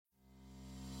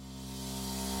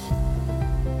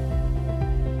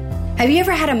Have you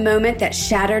ever had a moment that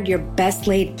shattered your best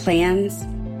laid plans?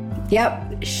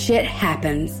 Yep, shit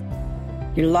happens.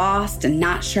 You're lost and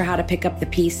not sure how to pick up the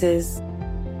pieces.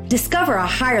 Discover a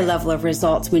higher level of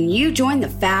results when you join the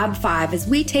Fab Five as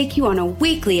we take you on a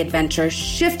weekly adventure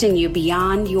shifting you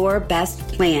beyond your best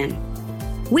plan.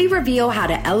 We reveal how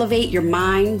to elevate your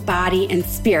mind, body, and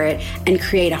spirit and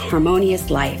create a harmonious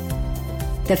life.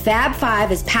 The Fab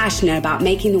Five is passionate about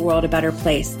making the world a better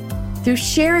place. Through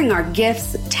sharing our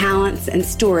gifts, talents, and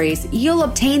stories, you'll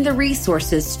obtain the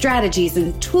resources, strategies,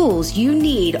 and tools you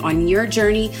need on your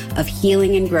journey of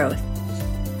healing and growth.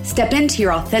 Step into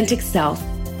your authentic self,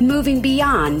 moving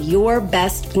beyond your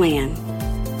best plan.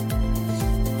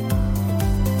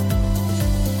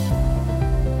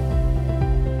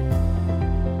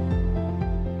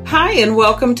 Hi, and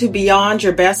welcome to Beyond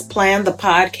Your Best Plan, the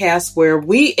podcast where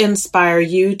we inspire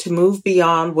you to move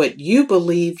beyond what you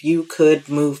believe you could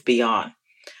move beyond.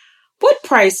 What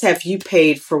price have you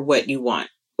paid for what you want?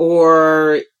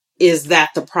 Or is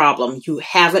that the problem? You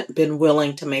haven't been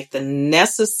willing to make the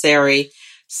necessary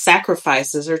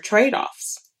sacrifices or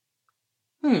trade-offs.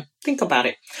 Think about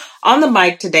it. On the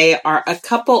mic today are a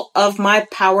couple of my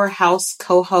powerhouse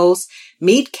co-hosts.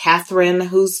 Meet Catherine,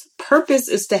 whose purpose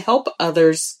is to help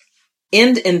others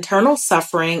end internal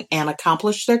suffering and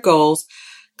accomplish their goals.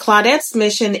 Claudette's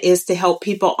mission is to help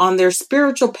people on their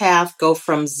spiritual path go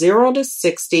from 0 to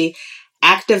 60,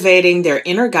 activating their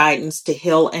inner guidance to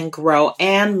heal and grow.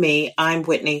 And me, I'm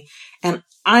Whitney, and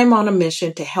I'm on a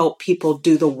mission to help people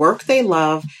do the work they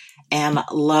love and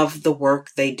love the work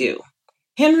they do.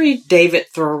 Henry David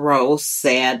Thoreau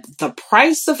said, "The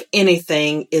price of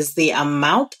anything is the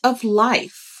amount of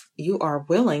life you are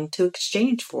willing to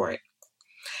exchange for it."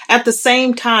 At the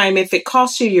same time, if it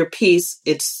costs you your peace,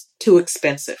 it's too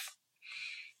expensive.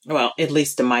 Well, at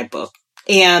least in my book.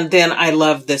 And then I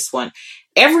love this one.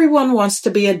 Everyone wants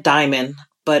to be a diamond,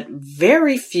 but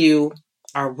very few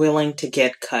are willing to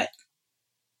get cut.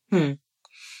 You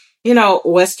know,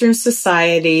 Western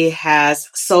society has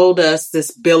sold us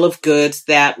this bill of goods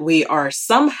that we are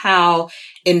somehow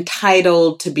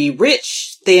entitled to be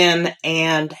rich, thin,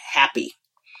 and happy.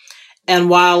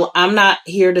 And while I'm not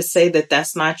here to say that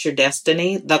that's not your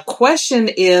destiny, the question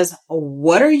is,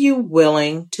 what are you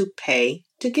willing to pay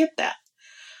to get that?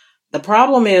 The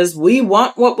problem is we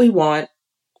want what we want,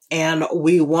 and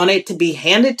we want it to be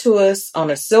handed to us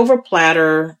on a silver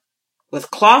platter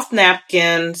with cloth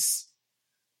napkins,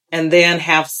 and then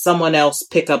have someone else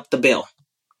pick up the bill.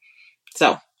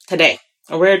 So today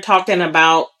we're talking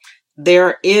about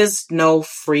there is no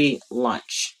free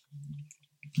lunch.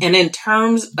 And in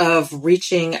terms of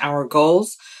reaching our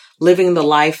goals, living the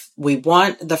life we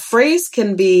want, the phrase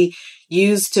can be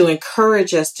used to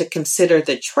encourage us to consider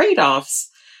the trade-offs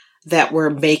that we're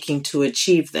making to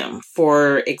achieve them.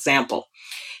 For example,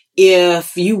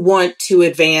 if you want to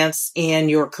advance in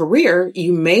your career,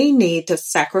 you may need to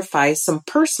sacrifice some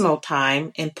personal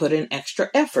time and put in extra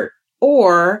effort.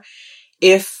 Or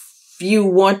if you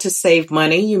want to save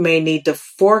money, you may need to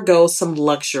forego some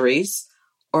luxuries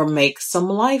or make some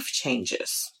life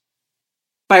changes.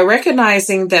 By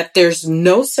recognizing that there's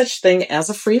no such thing as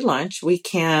a free lunch, we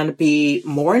can be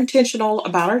more intentional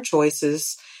about our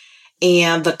choices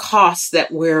and the costs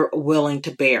that we're willing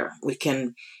to bear. We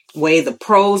can weigh the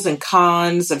pros and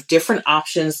cons of different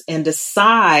options and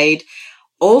decide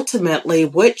ultimately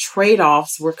what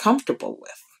trade-offs we're comfortable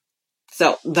with.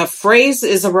 So the phrase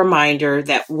is a reminder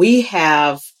that we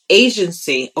have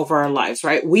agency over our lives,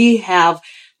 right? We have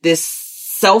this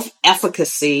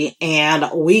self-efficacy, and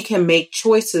we can make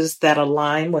choices that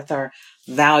align with our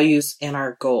values and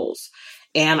our goals.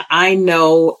 And I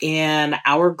know in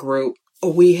our group,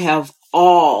 we have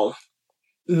all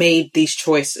made these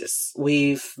choices.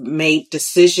 We've made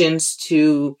decisions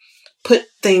to put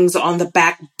things on the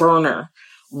back burner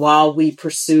while we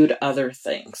pursued other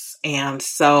things. And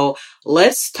so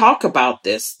let's talk about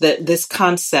this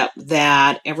concept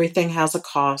that everything has a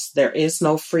cost. There is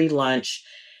no free lunch.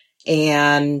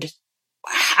 And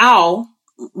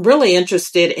really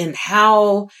interested in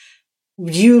how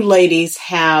you ladies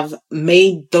have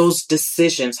made those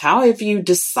decisions. How have you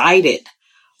decided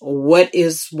what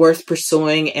is worth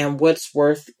pursuing and what's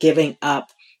worth giving up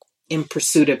in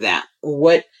pursuit of that?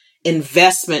 What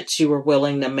investments you were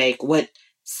willing to make, what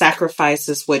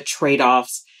sacrifices, what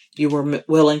trade-offs you were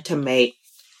willing to make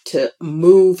to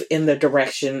move in the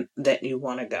direction that you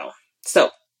want to go.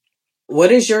 So, what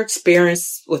is your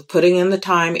experience with putting in the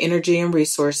time, energy, and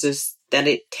resources that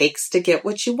it takes to get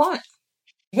what you want?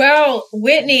 Well,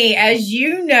 Whitney, as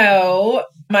you know,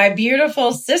 My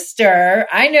beautiful sister,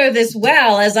 I know this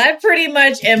well, as I pretty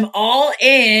much am all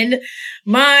in,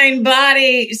 mind,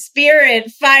 body, spirit,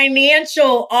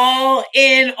 financial, all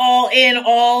in,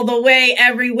 all the way,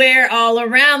 everywhere, all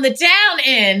around the town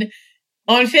in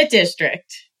on Fit District.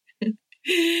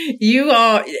 You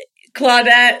all,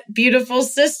 Claudette, beautiful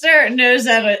sister, knows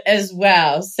that as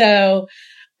well. So,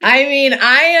 I mean,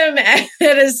 I am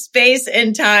at a space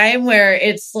in time where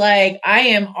it's like I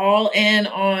am all in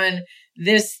on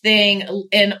this thing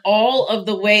in all of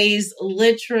the ways,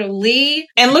 literally.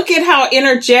 And look at how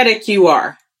energetic you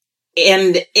are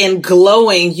and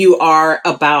glowing you are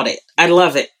about it. I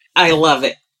love it. I love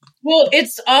it. Well,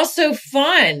 it's also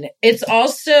fun. It's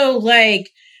also like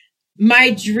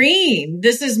my dream.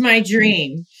 This is my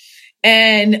dream.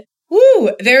 And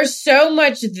there's so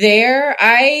much there.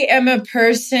 I am a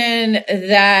person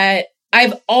that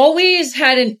I've always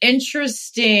had an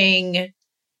interesting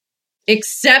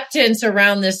acceptance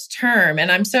around this term.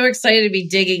 And I'm so excited to be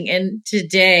digging in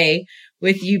today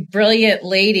with you brilliant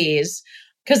ladies.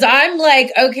 Cause I'm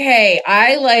like, okay,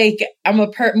 I'm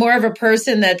more of a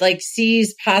person that like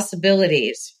sees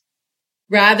possibilities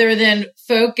rather than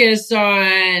focus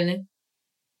on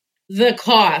the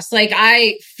cost. Like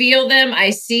I feel them,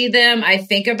 I see them, I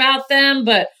think about them,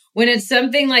 but when it's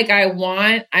something like I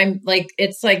want, I'm like,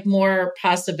 it's like more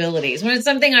possibilities. When it's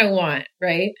something I want,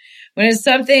 right? When it's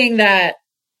something that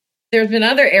there's been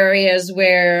other areas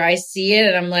where I see it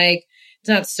and I'm like, it's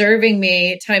not serving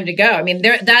me, time to go. I mean,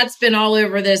 that's been all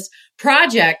over this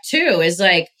project too, is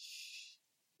like,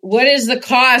 what is the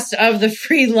cost of the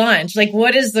free lunch? Like,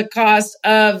 what is the cost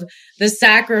of the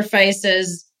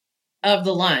sacrifices of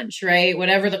the lunch, right?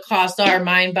 Whatever the costs are,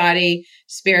 mind, body,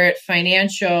 spirit,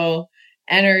 financial,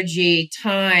 energy,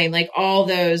 time, like all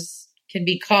those can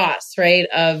be costs, right?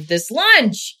 Of this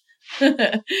lunch.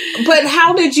 But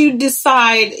how did you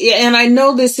decide? And I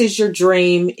know this is your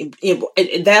dream.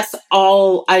 That's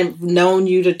all I've known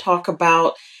you to talk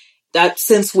about that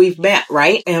since we've met,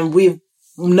 right? And we've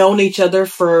known each other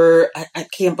for, I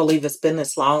can't believe it's been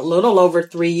this long, a little over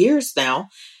 3 years now.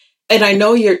 And I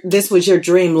know this was your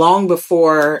dream long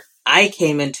before I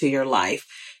came into your life.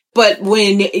 But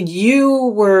when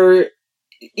you were,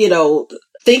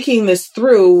 thinking this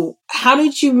through, how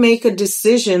did you make a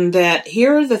decision that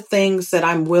here are the things that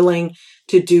I'm willing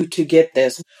to do to get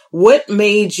this? What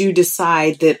made you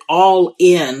decide that all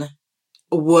in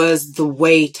was the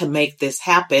way to make this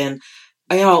happen?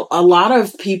 A lot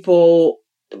of people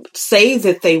say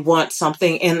that they want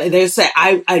something and they say,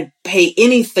 I'd pay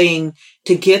anything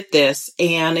to get this.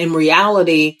 And in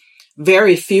reality,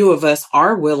 very few of us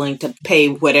are willing to pay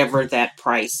whatever that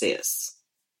price is.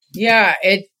 Yeah,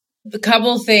 a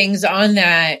couple things on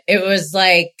that. It was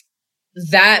like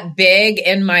that big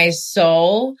in my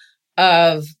soul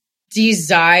of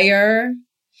desire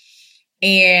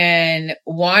and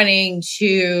wanting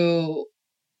to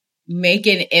make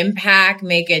an impact,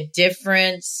 make a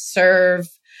difference, serve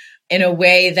in a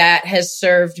way that has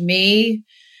served me,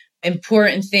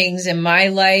 important things in my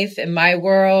life, in my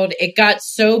world. It got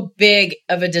so big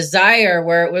of a desire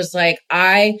where it was like,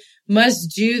 I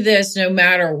must do this no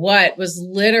matter what, is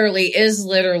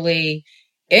literally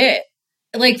it.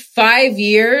 Like 5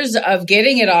 years of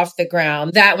getting it off the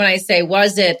ground. That when I say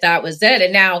was it, that was it.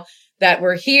 And now that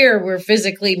we're here, we're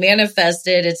physically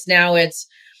manifested. It's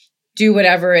do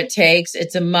whatever it takes.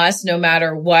 It's a must no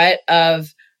matter what of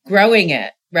growing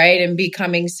it, right? And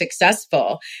becoming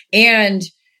successful. And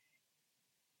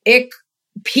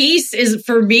peace is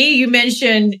for me, you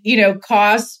mentioned,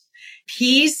 cost.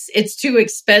 Peace, it's too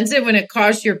expensive. When it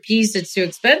costs your peace, it's too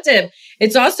expensive.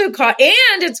 It's also and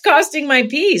it's costing my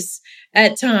peace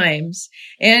at times.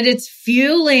 And it's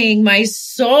fueling my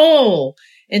soul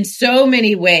in so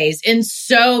many ways.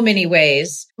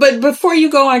 But before you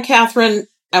go on, Catherine,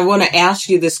 I want to ask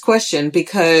you this question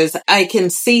because I can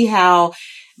see how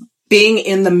being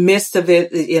in the midst of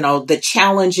it, the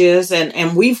challenges,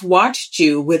 and we've watched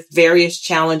you with various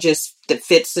challenges, the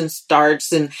fits and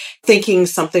starts, and thinking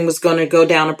something was going to go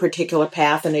down a particular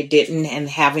path and it didn't, and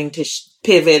having to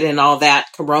pivot and all that,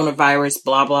 coronavirus,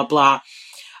 blah, blah, blah.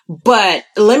 But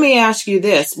let me ask you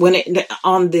this,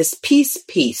 on this peace,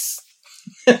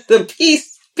 the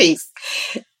peace,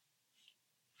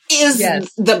 is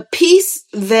yes. The peace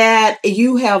that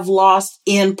you have lost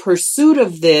in pursuit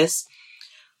of this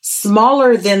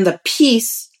smaller than the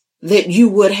peace that you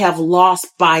would have lost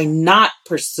by not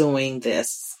pursuing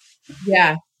this?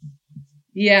 Yeah.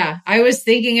 I was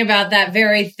thinking about that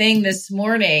very thing this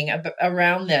morning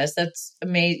around this. That's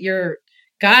amazing.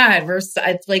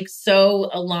 It's like so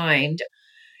aligned.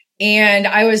 And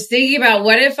I was thinking about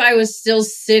what if I was still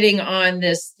sitting on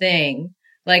this thing?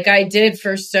 like I did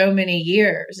for so many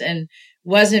years and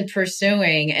wasn't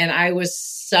pursuing, and I was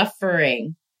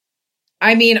suffering.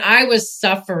 I mean, I was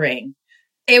suffering.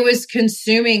 It was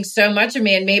consuming so much of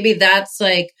me, and maybe that's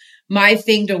like my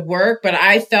thing to work, but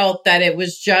I felt that it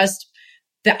was just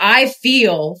that I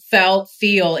felt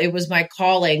it was my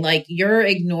calling. Like, you're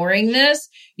ignoring this,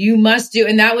 you must do.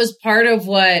 And that was part of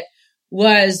what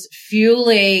was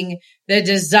fueling the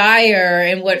desire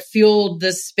and what fueled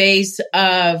the space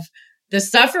of the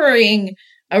suffering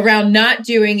around not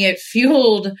doing it,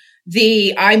 fueled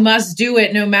the I must do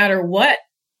it no matter what,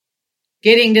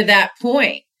 getting to that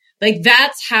point. Like,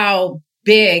 that's how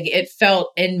big it felt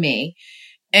in me.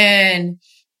 And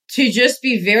to just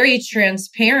be very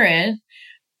transparent,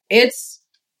 it's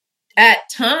at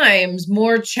times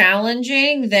more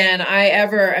challenging than I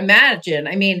ever imagined.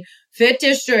 I mean, Fit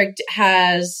District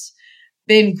has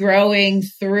been growing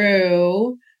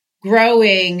through.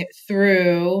 We're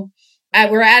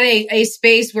at a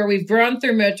space where we've grown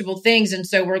through multiple things. And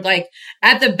so we're like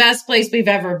at the best place we've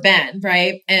ever been,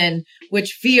 right? And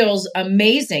which feels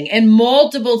amazing. And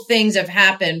multiple things have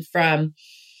happened, from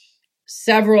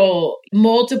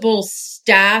multiple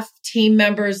staff team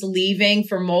members leaving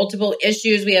for multiple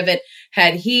issues. We haven't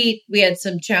had heat. We had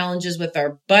some challenges with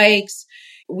our bikes.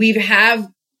 We have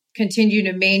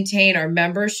continued to maintain our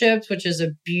memberships, which is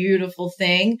a beautiful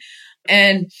thing.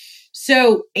 And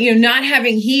so, not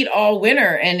having heat all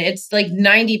winter, and it's like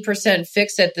 90%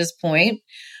 fixed at this point,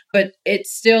 but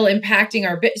it's still impacting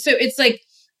our bit. So it's like,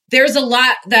 there's a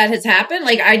lot that has happened.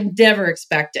 Like, I never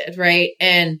expected. Right.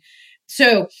 And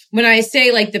so when I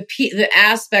say like the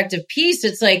aspect of peace,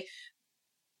 it's like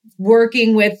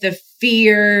working with the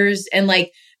fears and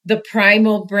like the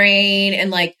primal brain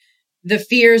and like the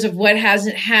fears of what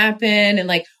hasn't happened and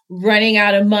like running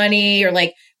out of money, or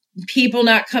like people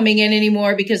not coming in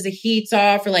anymore because the heat's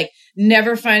off, or like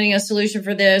never finding a solution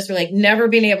for this, or like never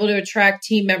being able to attract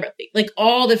team members, like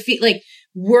all the like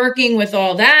working with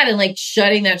all that and like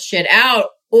shutting that shit out,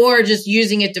 or just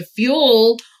using it to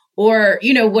fuel, or,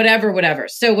 whatever.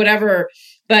 So whatever.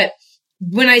 But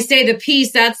when I say the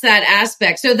peace, that's that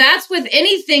aspect. So that's with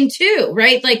anything too,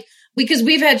 right? Like, because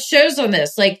we've had shows on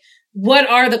this, like, what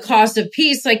are the costs of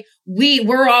peace? Like,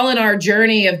 we're all in our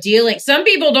journey of dealing. Some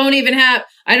people don't even have,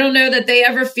 I don't know that they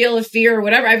ever feel a fear or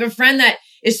whatever. I have a friend that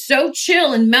is so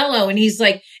chill and mellow, and he's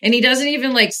like, and he doesn't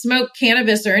even like smoke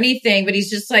cannabis or anything, but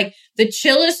he's just like the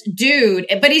chillest dude,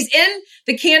 but he's in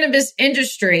the cannabis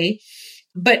industry,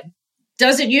 but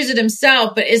doesn't use it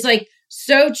himself, but is like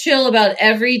so chill about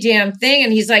every damn thing.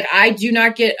 And he's like, I do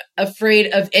not get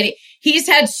afraid of any. He's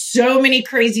had so many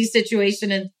crazy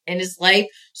situations in his life,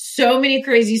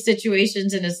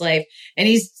 And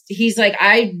he's like,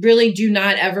 I really do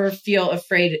not ever feel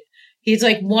afraid. He's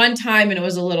like, one time, and it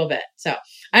was a little bit. So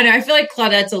I feel like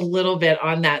Claudette's a little bit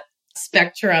on that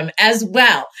spectrum as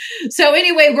well. So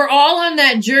anyway, we're all on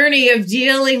that journey of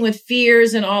dealing with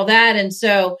fears and all that. And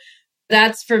so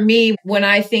that's for me, when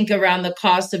I think around the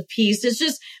cost of peace, it's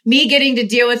just me getting to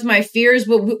deal with my fears,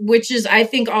 which is, I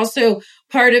think, also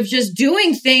part of just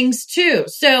doing things too.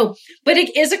 So, but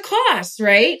it is a cost,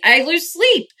 right? I lose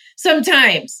sleep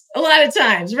sometimes, a lot of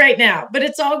times right now, but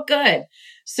it's all good.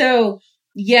 So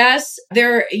yes,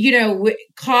 there,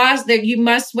 cost that you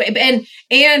must,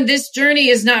 and this journey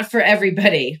is not for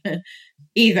everybody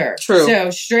either. True. So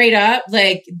straight up,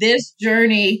 like this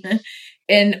journey.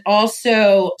 And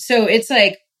also, so it's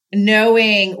like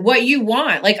knowing what you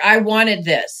want. Like, I wanted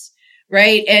this,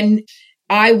 right? And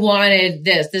I wanted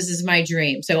this. This is my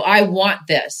dream. So I want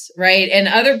this, right? And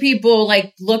other people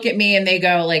like look at me and they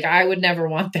go like, I would never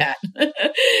want that.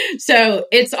 So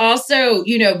it's also,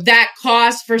 that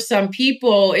cost for some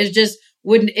people is just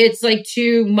it's like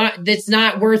too much. It's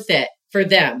not worth it for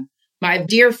them. My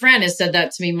dear friend has said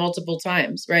that to me multiple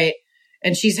times, right?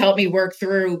 And she's helped me work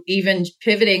through even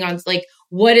pivoting on like,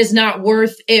 what is not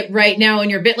worth it right now in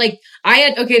your bit. Like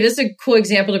this is a cool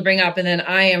example to bring up, and then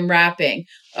I am wrapping.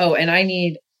 Oh,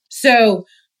 and so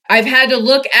I've had to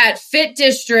look at Fit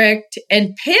District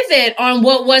and pivot on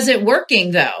what wasn't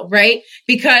working though, right?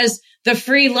 Because the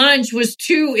free lunch was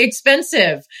too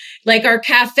expensive. Like our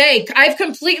cafe, I've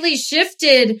completely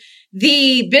shifted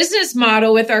the business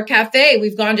model with our cafe.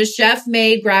 We've gone to chef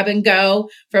made, grab and go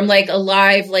from like a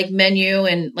live like menu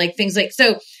and like things like,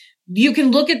 so you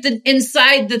can look at the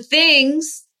inside the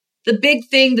things, the big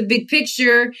thing, the big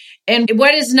picture, and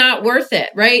what is not worth it,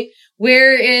 right?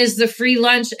 Where is the free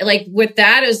lunch? Like with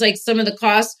that is like some of the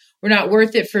costs were not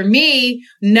worth it for me,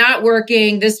 not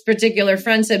working. This particular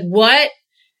friend said, what?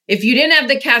 If you didn't have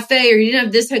the cafe or you didn't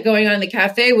have this going on in the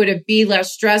cafe, would it be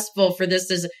less stressful for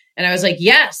this? And I was like,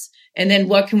 yes. And then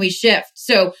what can we shift?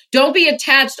 So don't be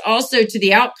attached also to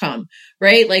the outcome,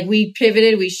 right? Like we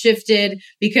pivoted, we shifted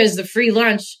because the free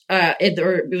lunch,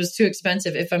 it was too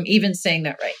expensive, if I'm even saying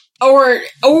that right.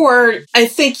 Or I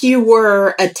think you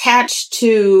were attached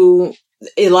to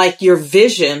like your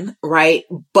vision, right?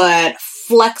 But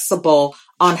flexible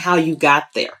on how you got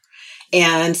there.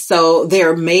 And so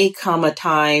there may come a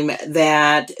time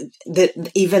that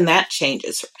even that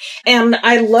changes. And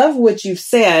I love what you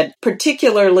said,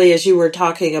 particularly as you were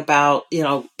talking about,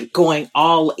 going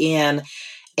all in.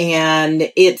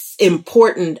 And it's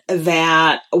important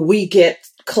that we get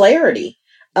clarity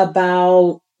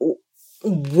about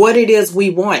what it is we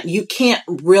want. You can't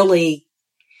really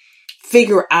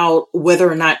figure out whether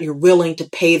or not you're willing to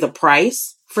pay the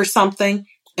price for something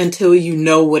until you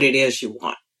know what it is you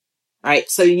want. Right.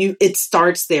 So it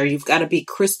starts there. You've got to be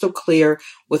crystal clear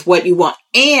with what you want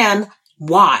and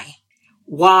why.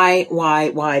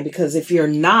 Why? Because if you're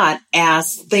not,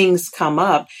 as things come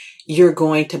up, you're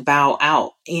going to bow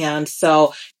out. And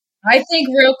so I think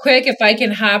real quick, if I can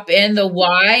hop in, the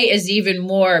why is even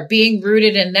more being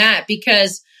rooted in that,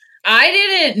 because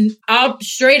I'll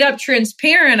straight up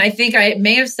transparent. I think I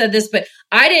may have said this, but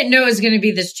I didn't know it was going to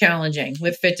be this challenging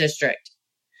with Fit District.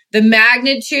 The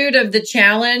magnitude of the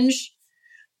challenge,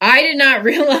 I did not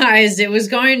realize it was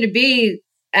going to be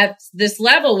at this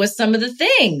level with some of the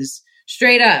things,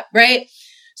 straight up, right?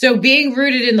 So being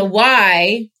rooted in the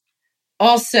why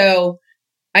also,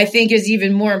 I think, is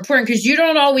even more important because you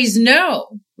don't always know,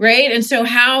 right? And so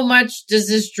how much does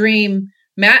this dream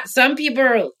matter? Some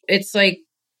people, it's like,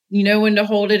 you know when to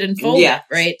hold it and fold it,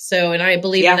 right? So, and I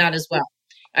believe in that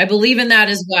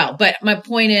as well. But my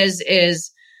point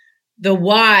is the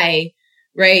why,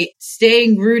 right?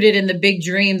 Staying rooted in the big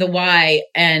dream, the why.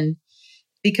 And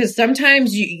because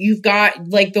sometimes you've got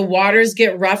like the waters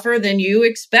get rougher than you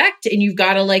expect and you've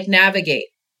got to like navigate.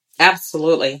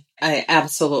 Absolutely. I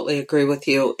absolutely agree with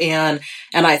you. And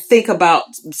I think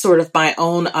about sort of my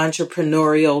own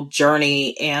entrepreneurial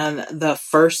journey, and the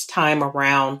first time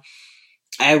around,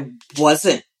 I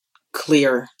wasn't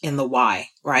clear in the why,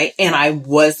 right? And I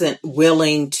wasn't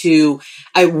willing to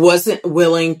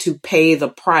pay the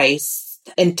price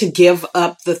and to give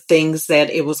up the things that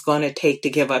it was going to take to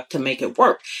give up to make it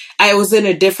work. I was in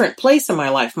a different place in my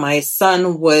life. My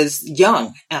son was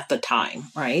young at the time,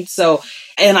 right? So,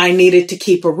 and I needed to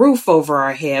keep a roof over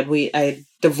our head. I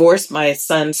divorced my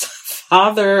son's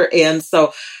father. And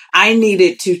so I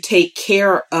needed to take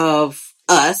care of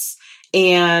us.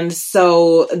 And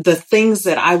so the things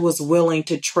that I was willing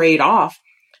to trade off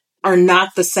are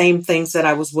not the same things that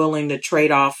I was willing to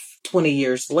trade off 20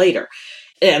 years later.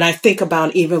 And I think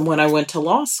about even when I went to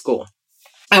law school,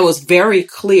 I was very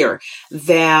clear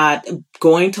that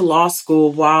going to law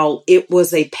school, while it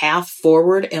was a path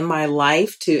forward in my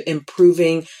life to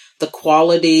improving the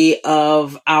quality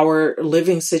of our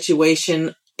living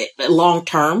situation long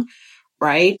term,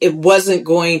 right? It wasn't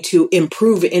going to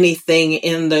improve anything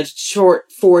in the short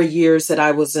 4 years that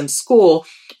I was in school.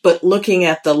 But looking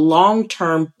at the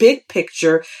long-term big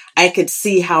picture, I could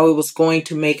see how it was going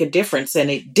to make a difference. And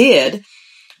it did.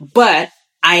 But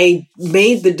I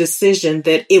made the decision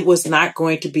that it was not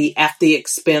going to be at the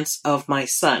expense of my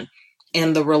son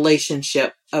and the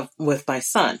relationship with my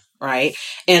son, right?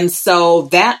 And so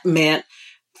that meant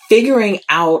figuring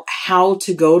out how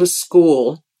to go to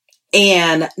school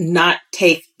and not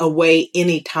take away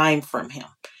any time from him.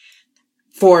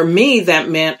 For me, that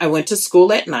meant I went to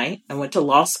school at night. I went to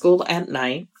law school at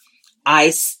night.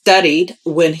 I studied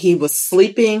when he was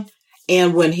sleeping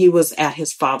and when he was at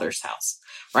his father's house,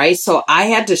 right? So I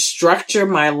had to structure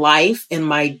my life and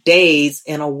my days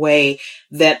in a way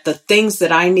that the things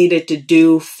that I needed to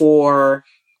do for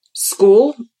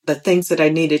school, the things that I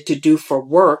needed to do for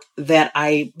work, that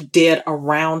I did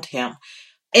around him.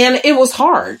 And it was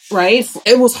hard, right?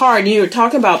 It was hard. You were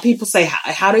talking about people say,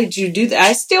 how did you do that?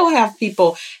 I still have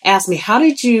people ask me, how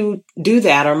did you do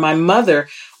that? Or my mother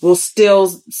will still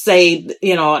say,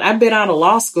 I've been out of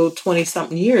law school 20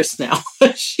 something years now.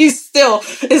 She still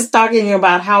is talking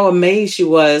about how amazed she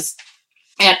was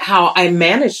at how I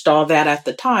managed all that at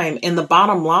the time. And the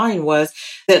bottom line was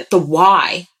that the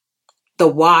why,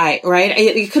 right?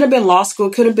 It could have been law school.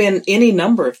 It could have been any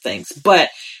number of things, but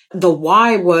the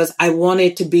why was I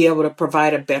wanted to be able to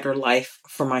provide a better life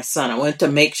for my son. I wanted to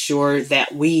make sure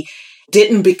that we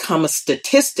didn't become a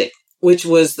statistic, which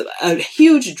was a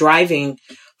huge driving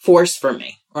force for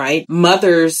me, right?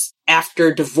 Mothers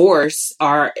after divorce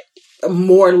are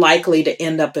more likely to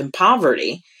end up in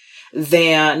poverty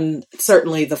than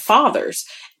certainly the fathers.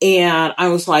 And I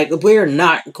was like, we're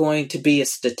not going to be a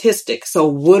statistic. So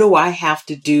what do I have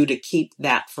to do to keep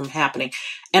that from happening?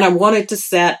 And I wanted to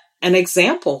set an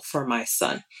example for my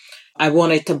son. I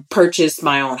wanted to purchase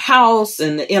my own house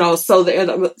and, so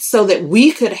that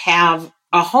we could have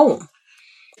a home,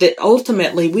 that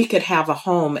ultimately we could have a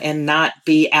home and not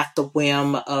be at the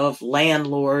whim of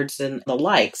landlords and the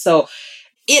like. So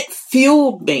it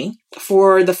fueled me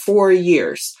for the 4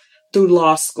 years through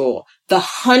law school, the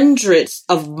hundreds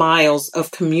of miles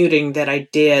of commuting that I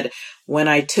did when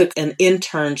I took an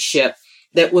internship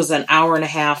that was an hour and a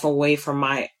half away from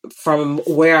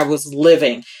where I was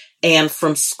living, and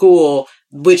from school,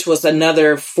 which was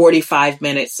another 45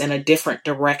 minutes in a different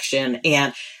direction,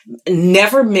 and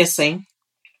never missing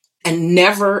and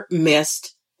never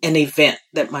missed an event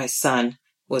that my son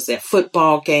was at.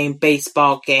 Football game,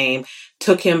 baseball game,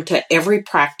 took him to every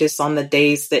practice on the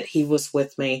days that he was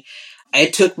with me. I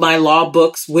took my law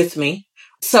books with me.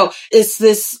 So it's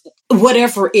this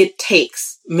whatever it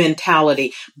takes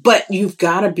mentality, but you've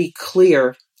got to be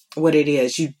clear what it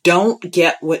is. You don't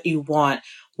get what you want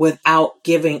without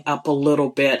giving up a little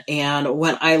bit. And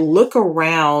when I look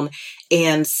around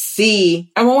and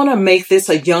see, I want to make this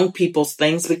a young people's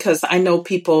things, because I know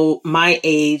people my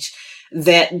age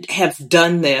that have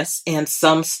done this, and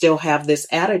some still have this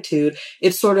attitude.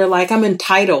 It's sort of like I'm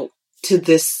entitled to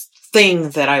this thing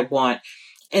that I want,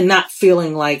 and not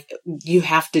feeling like you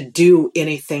have to do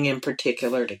anything in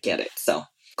particular to get it. So,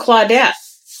 Claudette,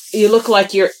 you look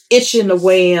like you're itching to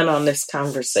weigh in on this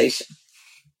conversation.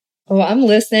 Well, I'm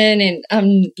listening and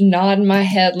I'm nodding my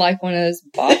head like one of those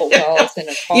bobble dolls in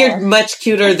a car. You're much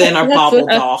cuter than a bobble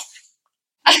doll.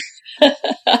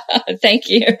 Thank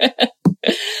you.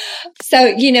 So,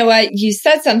 you know what? You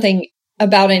said something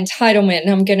about entitlement, and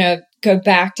I'm going to go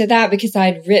back to that because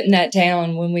I'd written that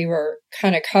down when we were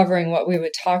kind of covering what we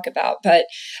would talk about. But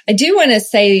I do want to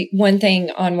say one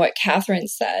thing on what Catherine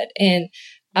said, and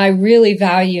I really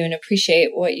value and appreciate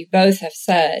what you both have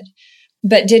said,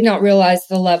 but did not realize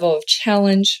the level of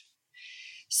challenge.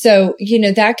 So,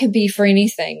 that could be for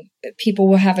anything. People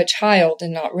will have a child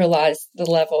and not realize the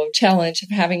level of challenge of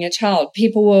having a child.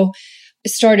 People will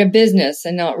start a business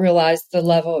and not realize the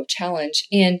level of challenge.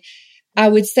 And I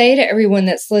would say to everyone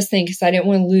that's listening, because I didn't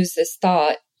want to lose this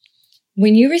thought,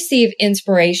 when you receive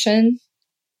inspiration,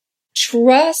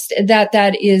 trust that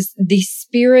that is the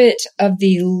spirit of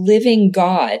the living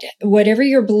God. Whatever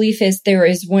your belief is, there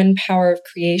is one power of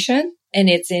creation, and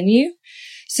it's in you.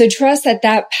 So trust that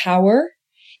that power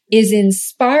is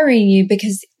inspiring you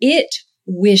because it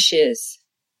wishes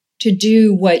to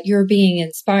do what you're being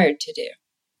inspired to do.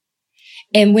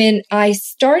 And when I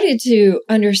started to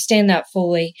understand that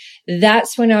fully,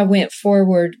 that's when I went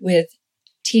forward with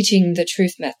teaching the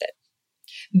truth method.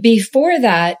 Before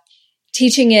that,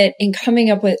 teaching it and coming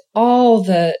up with all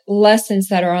the lessons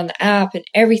that are on the app and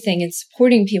everything and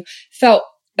supporting people felt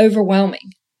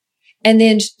overwhelming. And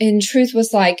then in truth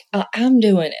was like, I'm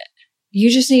doing it. You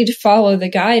just need to follow the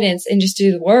guidance and just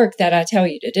do the work that I tell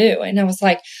you to do. And I was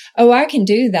like, oh, I can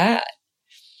do that.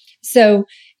 So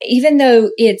even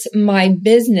though it's my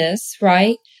business,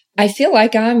 right, I feel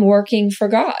like I'm working for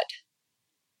God.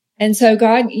 And so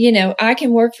God, I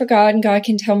can work for God, and God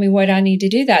can tell me what I need to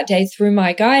do that day through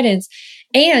my guidance.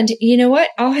 And you know what?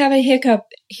 I'll have a hiccup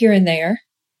here and there.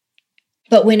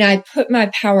 But when I put my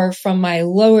power from my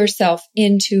lower self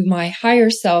into my higher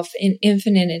self in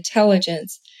infinite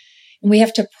intelligence, and we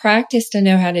have to practice to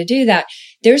know how to do that,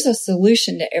 there's a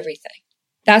solution to everything.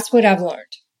 That's what I've learned.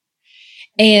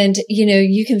 And,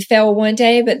 you can fail one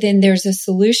day, but then there's a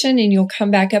solution and you'll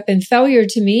come back up. And failure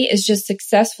to me is just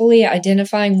successfully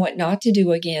identifying what not to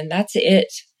do again. That's it.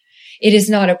 It is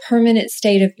not a permanent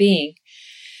state of being.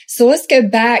 So let's go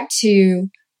back to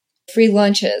free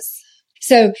lunches.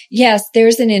 So yes,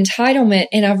 there's an entitlement,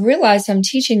 and I've realized I'm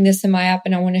teaching this in my app,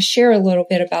 and I want to share a little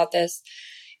bit about this.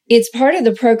 It's part of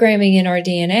the programming in our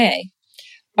DNA.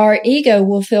 Our ego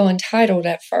will feel entitled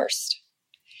at first.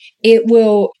 It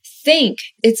will think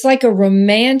it's like a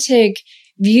romantic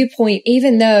viewpoint,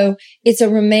 even though it's a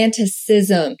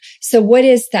romanticism. So what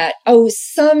is that? Oh,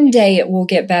 someday it will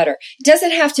get better. It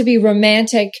doesn't have to be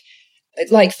romantic,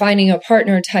 like finding a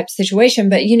partner type situation,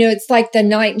 but it's like the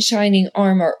knight in shining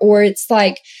armor, or it's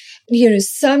like,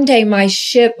 someday my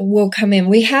ship will come in.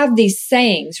 We have these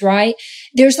sayings, right?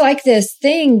 There's like this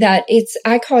thing that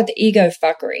I call it the ego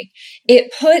fuckery.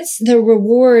 It puts the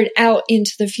reward out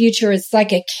into the future. It's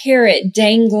like a carrot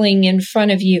dangling in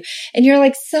front of you. And you're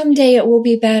like, someday it will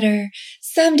be better.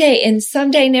 Someday, and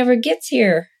someday never gets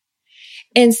here.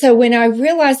 And so when I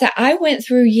realized that, I went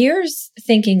through years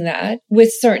thinking that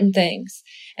with certain things.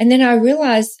 And then I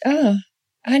realized,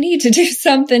 I need to do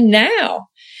something now.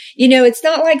 It's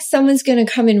not like someone's going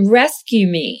to come and rescue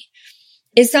me.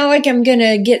 It's not like I'm going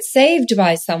to get saved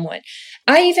by someone.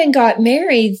 I even got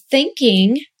married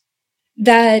thinking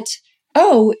that,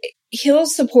 oh, he'll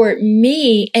support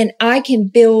me and I can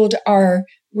build our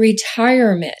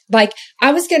retirement. Like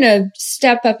I was going to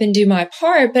step up and do my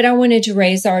part, but I wanted to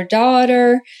raise our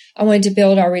daughter. I wanted to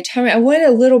build our retirement. I wanted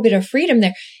a little bit of freedom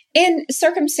there. And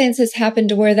circumstances happened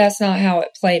to where that's not how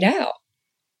it played out.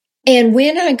 And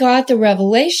when I got the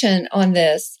revelation on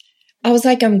this, I was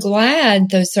like, I'm glad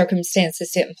those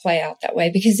circumstances didn't play out that way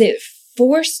because it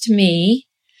forced me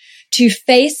to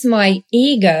face my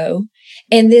ego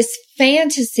and this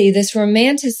fantasy, this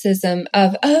romanticism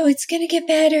of, oh, it's going to get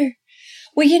better.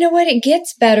 Well, you know what? It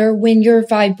gets better when your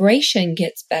vibration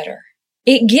gets better.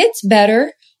 It gets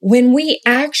better when we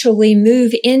actually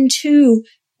move into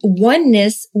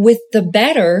oneness with the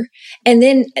better. And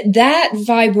then that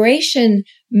vibration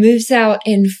moves out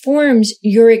and forms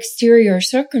your exterior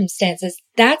circumstances.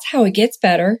 That's how it gets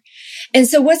better. And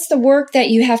so what's the work that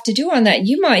you have to do on that?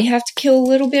 You might have to kill a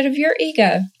little bit of your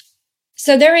ego.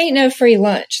 So there ain't no free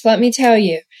lunch, let me tell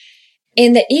you.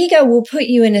 And the ego will put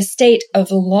you in a state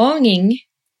of longing.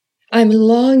 I'm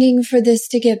longing for this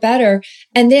to get better.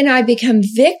 And then I become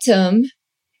victim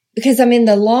because I'm in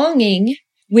the longing,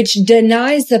 which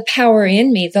denies the power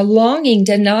in me. The longing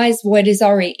denies what is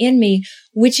already in me,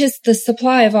 which is the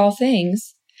supply of all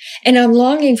things. And I'm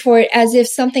longing for it as if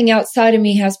something outside of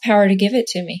me has power to give it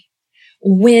to me.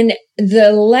 When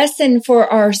the lesson for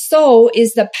our soul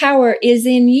is the power is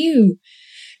in you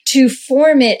to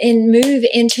form it and move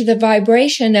into the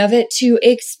vibration of it to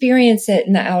experience it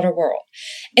in the outer world.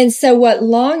 And so what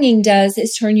longing does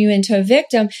is turn you into a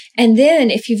victim. And then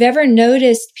if you've ever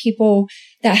noticed people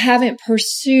that haven't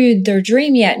pursued their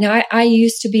dream yet, now I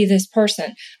used to be this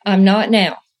person. I'm not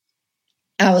now.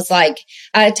 I was like,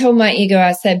 I told my ego,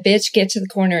 I said, bitch, get to the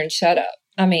corner and shut up.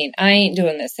 I mean, I ain't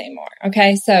doing this anymore.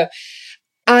 Okay. So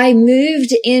I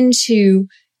moved into,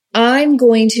 I'm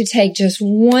going to take just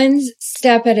one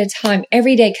step at a time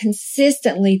every day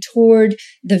consistently toward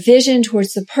the vision,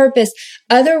 towards the purpose.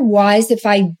 Otherwise, if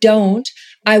I don't,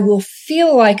 I will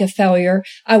feel like a failure.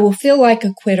 I will feel like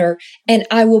a quitter and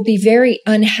I will be very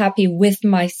unhappy with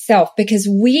myself because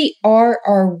we are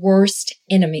our worst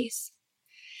enemies.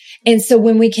 And so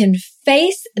when we can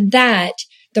face that,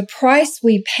 the price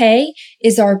we pay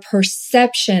is our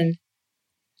perception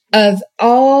of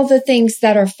all the things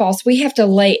that are false. We have to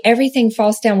lay everything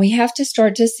false down. We have to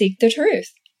start to seek the truth.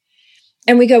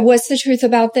 And we go, what's the truth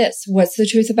about this? What's the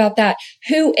truth about that?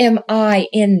 Who am I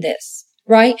in this?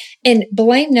 Right? And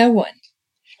blame no one.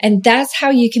 And that's how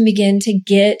you can begin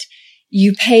to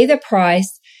you pay the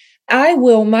price.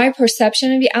 My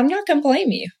perception of you, I'm not going to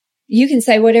blame you. You can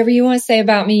say whatever you want to say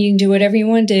about me. You can do whatever you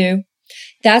want to do.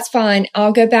 That's fine.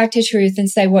 I'll go back to truth and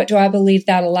say, what do I believe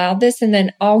that allowed this? And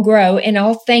then I'll grow and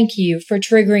I'll thank you for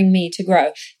triggering me to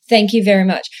grow. Thank you very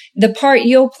much. The part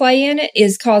you'll play in it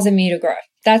is causing me to grow.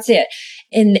 That's it.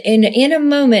 In a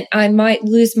moment, I might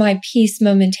lose my peace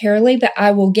momentarily, but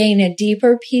I will gain a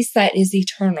deeper peace that is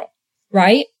eternal,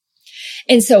 right?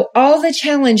 And so all the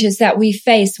challenges that we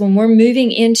face when we're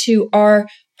moving into our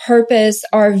purpose,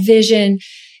 our vision,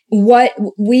 what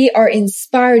we are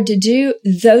inspired to do,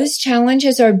 those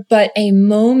challenges are but a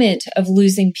moment of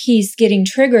losing peace, getting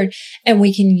triggered, and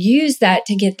we can use that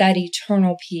to get that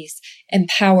eternal peace and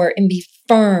power and be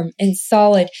firm and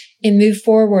solid and move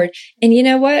forward. And you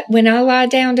know what? When I lie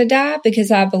down to die,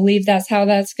 because I believe that's how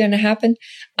that's going to happen,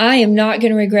 I am not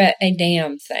going to regret a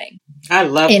damn thing. I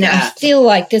love and that. And I feel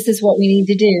like this is what we need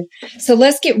to do. So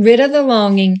let's get rid of the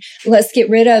longing. Let's get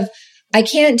rid of, I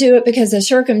can't do it because of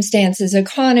circumstances,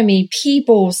 economy,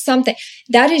 people, something.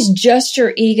 That is just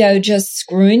your ego just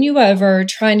screwing you over,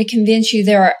 trying to convince you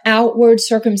there are outward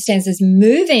circumstances.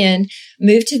 Move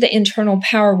to the internal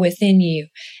power within you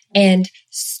and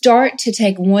start to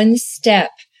take one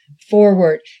step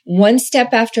forward, one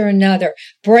step after another.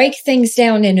 Break things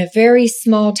down in a very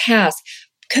small task.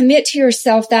 Commit to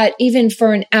yourself that even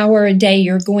for an hour a day,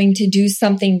 you're going to do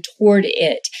something toward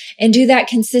it and do that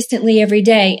consistently every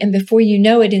day. And before you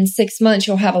know it, in 6 months,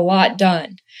 you'll have a lot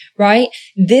done, right?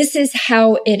 This is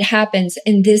how it happens.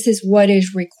 And this is what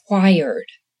is required.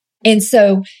 And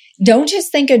so don't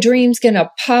just think a dream's going to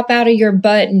pop out of your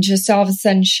butt and just all of a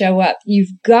sudden show up.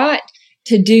 You've got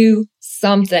to do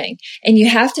something and you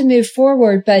have to move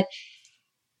forward, but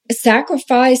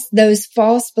sacrifice those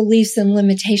false beliefs and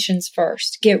limitations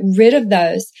first. Get rid of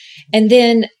those. And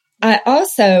then I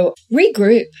also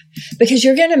regroup because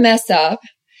you're going to mess up.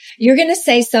 You're going to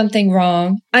say something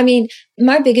wrong. I mean,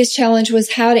 my biggest challenge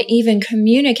was how to even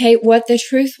communicate what the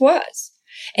truth was.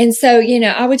 And so,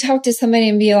 I would talk to somebody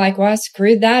and be like, well, I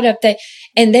screwed that up.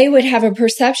 And they would have a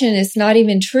perception it's not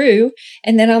even true.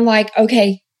 And then I'm like,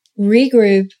 okay,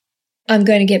 regroup. I'm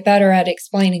going to get better at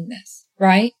explaining this,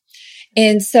 right?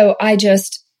 And so I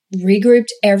just regrouped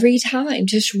every time,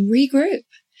 just regroup.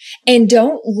 And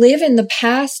don't live in the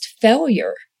past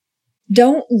failure.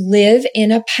 Don't live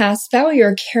in a past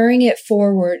failure, carrying it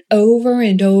forward over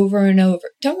and over and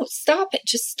over. Don't stop it.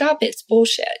 Just stop it. It's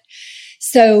bullshit.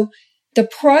 So the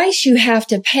price you have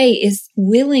to pay is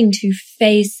willing to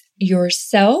face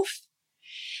yourself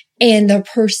and the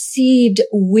perceived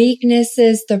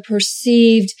weaknesses, the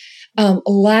perceived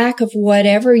lack of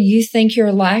whatever you think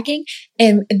you're lacking,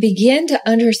 and begin to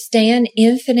understand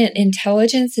infinite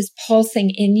intelligence is pulsing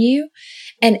in you.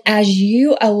 And as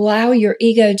you allow your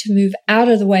ego to move out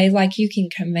of the way, like you can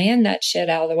command that shit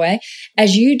out of the way,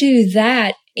 as you do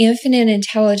that, infinite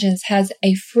intelligence has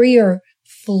a freer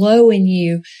flow in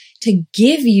you to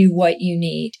give you what you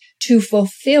need to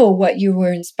fulfill what you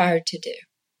were inspired to do.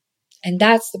 And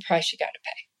that's the price you got to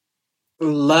pay.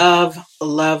 Love,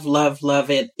 love, love, love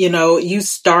it. You know, you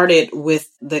started with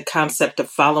the concept of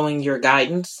following your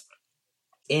guidance.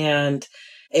 And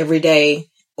every day,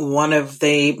 one of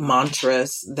the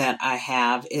mantras that I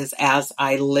have is, as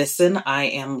I listen, I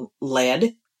am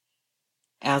led.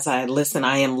 As I listen,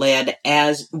 I am led.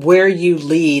 As where you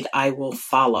lead, I will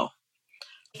follow.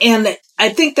 And I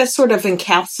think that sort of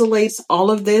encapsulates all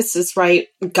of this is right.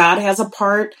 God has a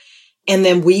part and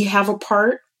then we have a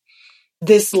part.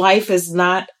 This life is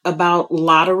not about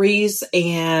lotteries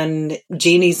and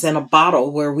genies in a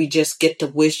bottle where we just get to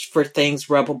wish for things,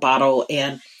 rub a bottle,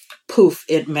 and poof,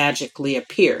 it magically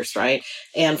appears, right?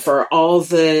 And for all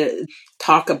the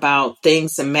talk about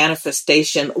things and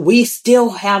manifestation, we still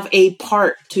have a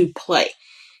part to play.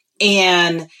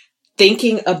 And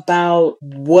thinking about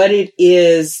what it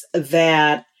is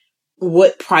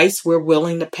what price we're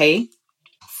willing to pay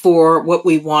for what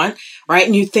we want, right?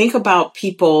 And you think about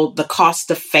people, the cost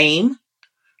of fame,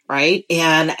 right?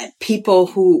 And people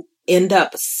who end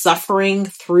up suffering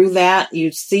through that,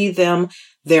 you see them,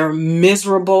 they're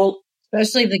miserable.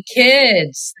 Especially the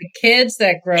kids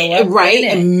that grow up. Right.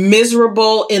 And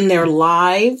miserable in their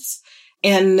lives.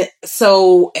 And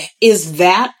so is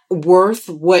that worth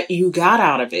what you got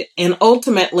out of it? And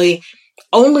ultimately,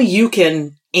 only you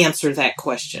can answer that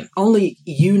question. Only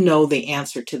you know the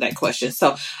answer to that question.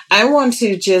 So I want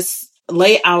to just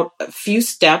lay out a few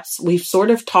steps. We've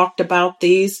sort of talked about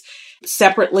these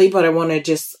separately, but I want to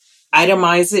just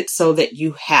itemize it so that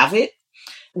you have it.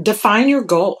 Define your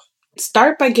goal.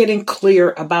 Start by getting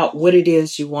clear about what it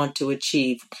is you want to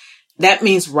achieve. That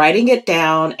means writing it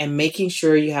down and making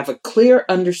sure you have a clear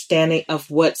understanding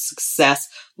of what success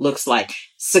looks like.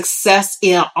 Success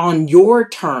on your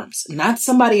terms, not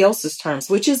somebody else's terms,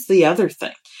 which is the other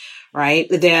thing, right?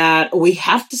 That we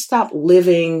have to stop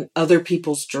living other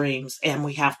people's dreams and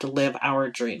we have to live our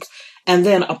dreams. And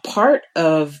then a part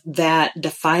of that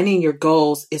defining your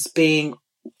goals is being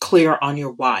clear on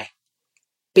your why.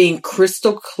 Being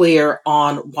crystal clear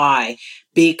on why,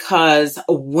 because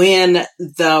when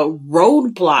the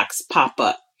roadblocks pop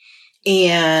up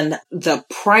and the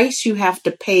price you have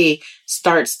to pay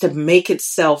starts to make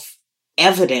itself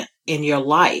evident in your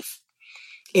life,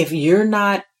 if you're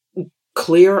not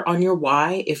clear on your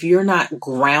why, if you're not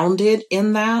grounded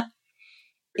in that,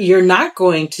 you're not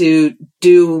going to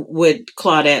do what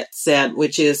Claudette said,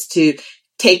 which is to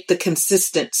take the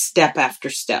consistent step after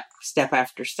step,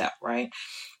 right?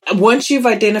 Once you've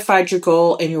identified your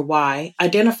goal and your why,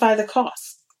 identify the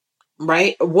cost,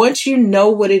 right? Once you know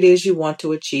what it is you want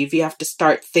to achieve, you have to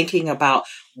start thinking about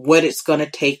what it's going to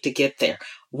take to get there.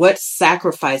 What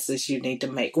sacrifices you need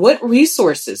to make. What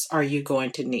resources are you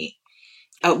going to need?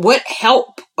 What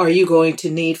help are you going to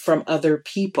need from other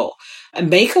people? And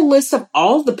make a list of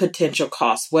all the potential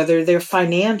costs, whether they're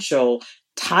financial,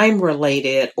 time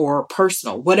related, or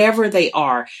personal, whatever they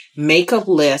are. Make a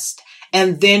list.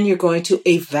 And then you're going to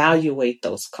evaluate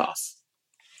those costs.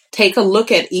 Take a look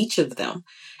at each of them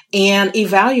and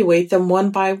evaluate them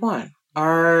one by one.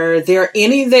 Are there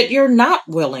any that you're not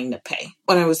willing to pay?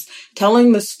 When I was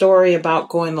telling the story about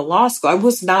going to law school, I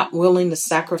was not willing to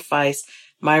sacrifice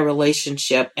my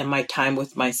relationship and my time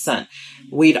with my son.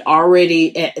 We'd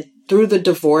already, through the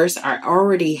divorce,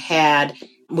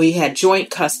 we had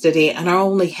joint custody and I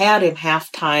only had him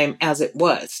half time as it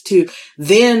was. To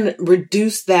then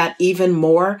reduce that even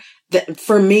more, that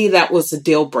for me, that was a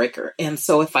deal breaker. And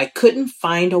so if I couldn't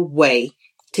find a way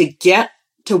to get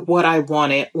to what I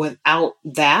wanted without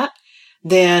that,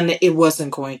 then it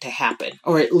wasn't going to happen,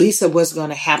 or at least it was going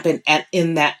to happen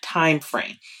in that time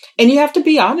frame. And you have to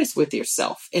be honest with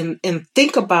yourself and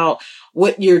think about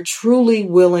what you're truly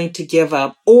willing to give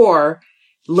up, or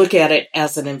look at it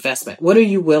as an investment. What are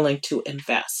you willing to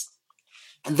invest?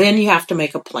 Then you have to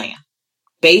make a plan.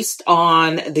 based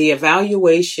on the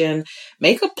evaluation,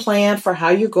 make a plan for how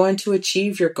you're going to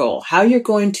achieve your goal, how you're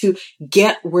going to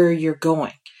get where you're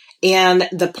going. And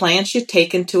the plan should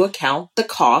take into account the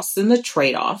costs and the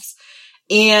trade-offs.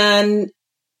 And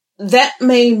that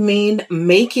may mean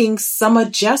making some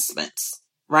adjustments,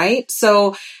 right?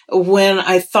 So when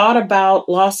I thought about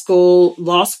law school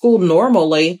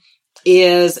normally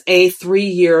is a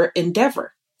 3-year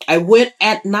endeavor. I went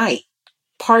at night,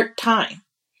 part-time,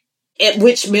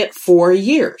 which meant 4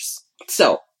 years.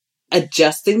 So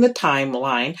adjusting the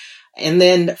timeline and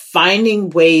then finding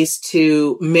ways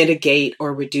to mitigate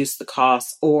or reduce the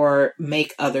costs or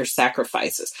make other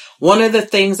sacrifices. One of the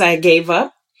things I gave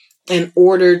up in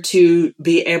order to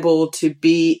be able to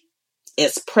be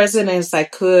as present as I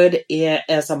could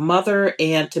as a mother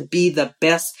and to be the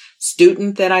best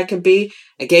student that I could be,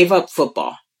 I gave up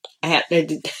football. And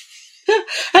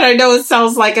I know it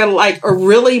sounds like a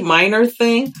really minor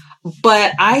thing,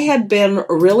 but I had been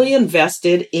really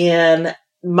invested in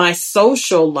my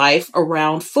social life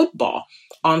around football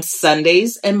on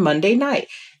Sundays and Monday night.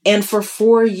 And for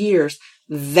 4 years,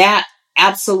 that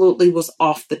absolutely was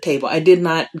off the table. I did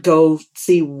not go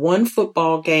see one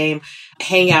football game,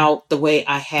 hang out the way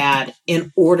I had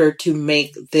in order to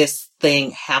make this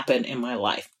thing happen in my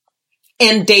life.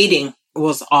 And dating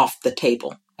was off the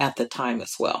table at the time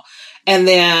as well. And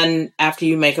then after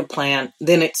you make a plan,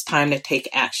 then it's time to take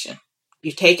action.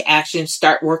 You take action,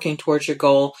 start working towards your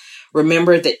goal.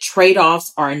 Remember that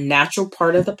trade-offs are a natural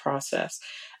part of the process,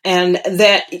 and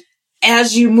that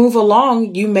as you move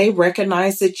along, you may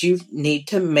recognize that you need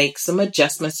to make some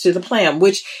adjustments to the plan,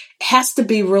 which has to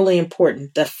be really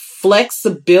important. The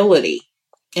flexibility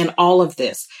in all of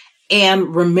this,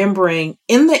 and remembering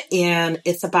in the end,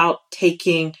 it's about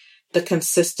taking the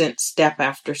consistent step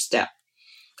after step.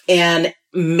 And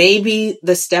maybe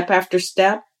the step after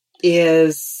step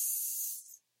is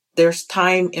there's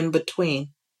time in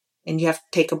between and you have to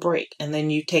take a break and then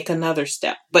you take another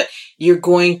step, but you're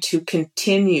going to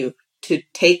continue to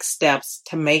take steps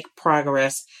to make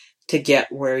progress to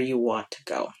get where you want to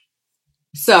go.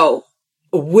 So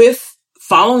with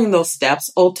following those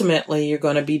steps, ultimately, you're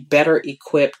going to be better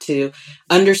equipped to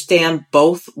understand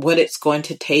both what it's going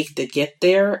to take to get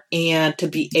there and to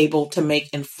be able to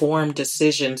make informed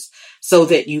decisions so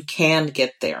that you can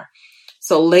get there.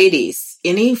 So ladies,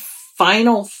 any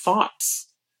final thoughts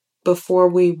before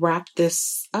we wrap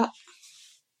this up?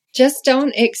 Just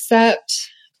don't accept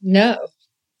no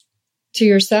to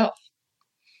yourself.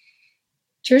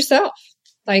 To yourself.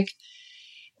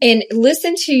 And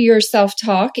listen to your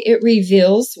self-talk. It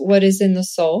reveals what is in the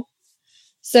soul.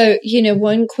 So,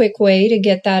 one quick way to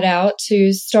get that out,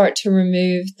 to start to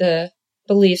remove the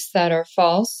beliefs that are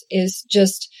false, is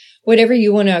just whatever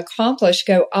you want to accomplish,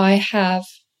 go, I have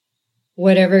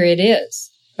whatever it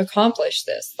is. Accomplish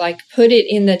this. Put it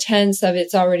in the tense of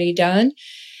it's already done.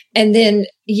 And then,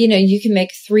 you can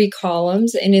make 3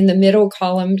 columns, and in the middle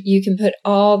column, you can put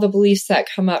all the beliefs that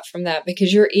come up from that,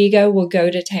 because your ego will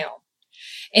go to town.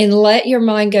 And let your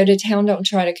mind go to town. Don't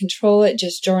try to control it.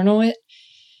 Just journal it.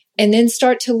 And then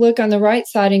start to look on the right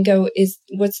side and go,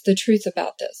 what's the truth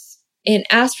about this? And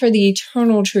ask for the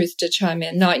eternal truth to chime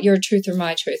in, not your truth or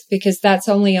my truth, because that's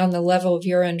only on the level of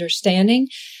your understanding.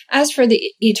 Ask for the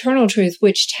eternal truth,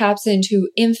 which taps into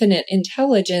infinite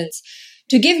intelligence,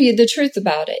 to give you the truth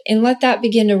about it, and let that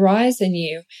begin to rise in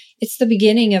you. It's the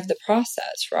beginning of the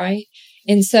process, right?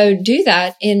 And so do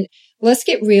that, and let's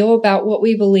get real about what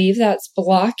we believe that's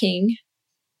blocking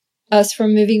us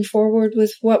from moving forward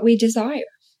with what we desire.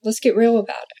 Let's get real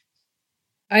about it.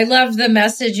 I love the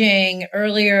messaging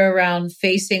earlier around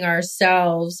facing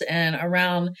ourselves, and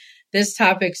around this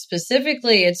topic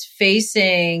specifically, it's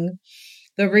facing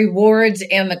the rewards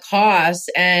and the costs.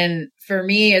 And for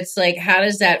me, it's like, how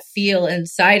does that feel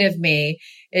inside of me?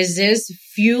 Is this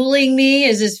fueling me?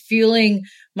 Is this fueling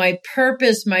my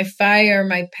purpose, my fire,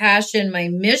 my passion, my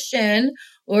mission?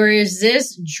 Or is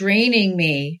this draining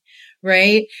me?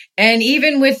 Right? And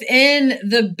even within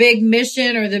the big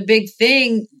mission or the big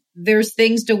thing, there's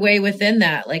things to weigh within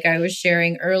that. Like I was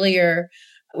sharing earlier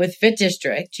with Fit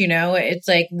District, it's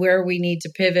like where we need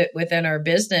to pivot within our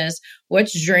business,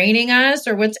 what's draining us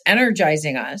or what's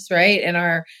energizing us, right? In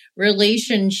our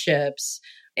relationships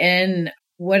and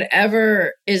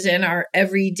whatever is in our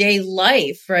everyday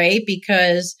life, right?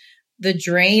 Because the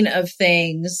drain of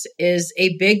things is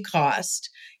a big cost,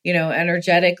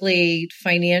 energetically,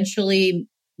 financially,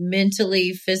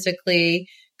 mentally, physically,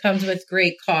 comes with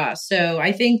great cost. So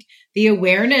I think the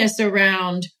awareness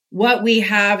around what we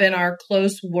have in our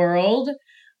close world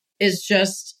is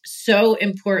just so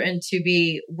important to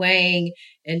be weighing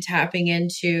and tapping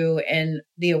into, and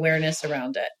the awareness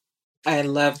around it. I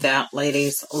love that,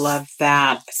 ladies. Love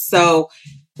that. So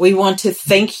we want to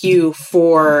thank you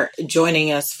for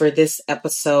joining us for this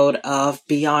episode of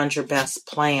Beyond Your Best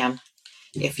Plan.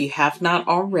 If you have not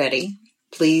already,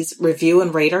 please review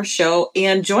and rate our show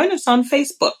and join us on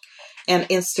Facebook and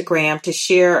Instagram to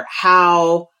share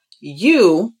how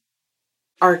you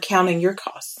are counting your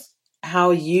costs,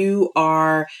 how you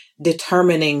are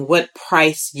determining what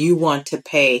price you want to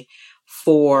pay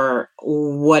for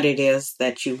what it is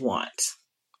that you want.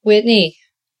 Whitney.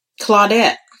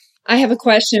 Claudette. I have a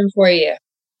question for you.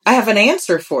 I have an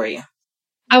answer for you.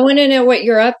 I want to know what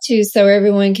you're up to so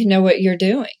everyone can know what you're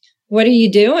doing. What are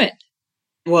you doing?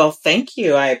 Well, thank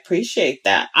you. I appreciate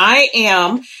that. I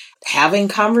am having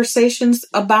conversations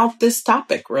about this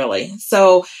topic, really.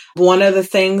 So one of the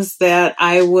things that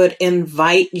I would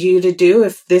invite you to do,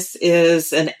 if this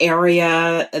is an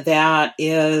area that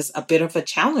is a bit of a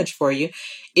challenge for you,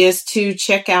 is to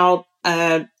check out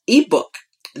an ebook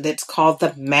that's called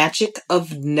The Magic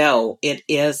of No. It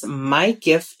is my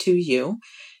gift to you.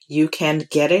 You can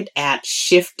get it at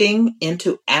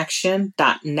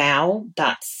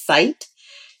shiftingintoaction.now.site.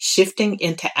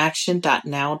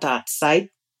 Shiftingintoaction.now.site.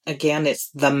 Again,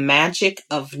 it's The Magic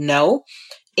of No.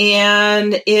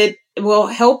 And it will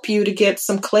help you to get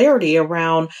some clarity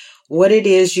around what it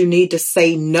is you need to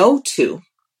say no to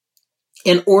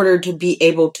in order to be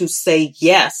able to say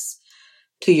yes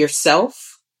to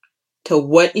yourself, to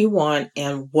what you want,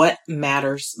 and what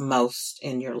matters most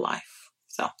in your life.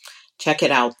 So check it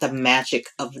out, The Magic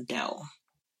of No.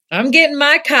 I'm getting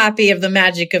my copy of The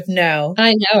Magic of No.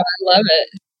 I know. I love it.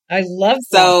 I love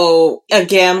that. So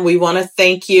again, we want to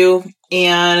thank you.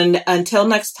 And until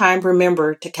next time,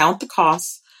 remember to count the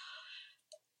costs.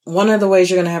 One of the ways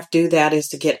you're going to have to do that is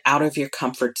to get out of your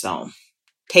comfort zone.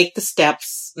 Take the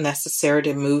steps necessary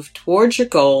to move towards your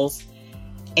goals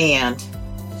and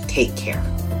take care.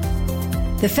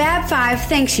 The Fab Five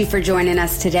thanks you for joining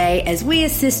us today as we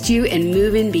assist you in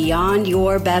moving beyond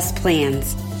your best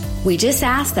plans. We just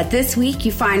ask that this week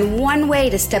you find one way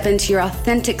to step into your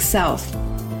authentic self.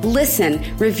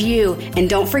 Listen, review, and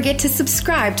don't forget to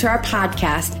subscribe to our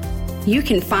podcast. You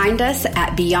can find us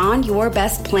at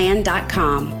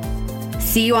beyondyourbestplan.com.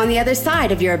 See you on the other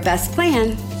side of your best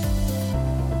plan.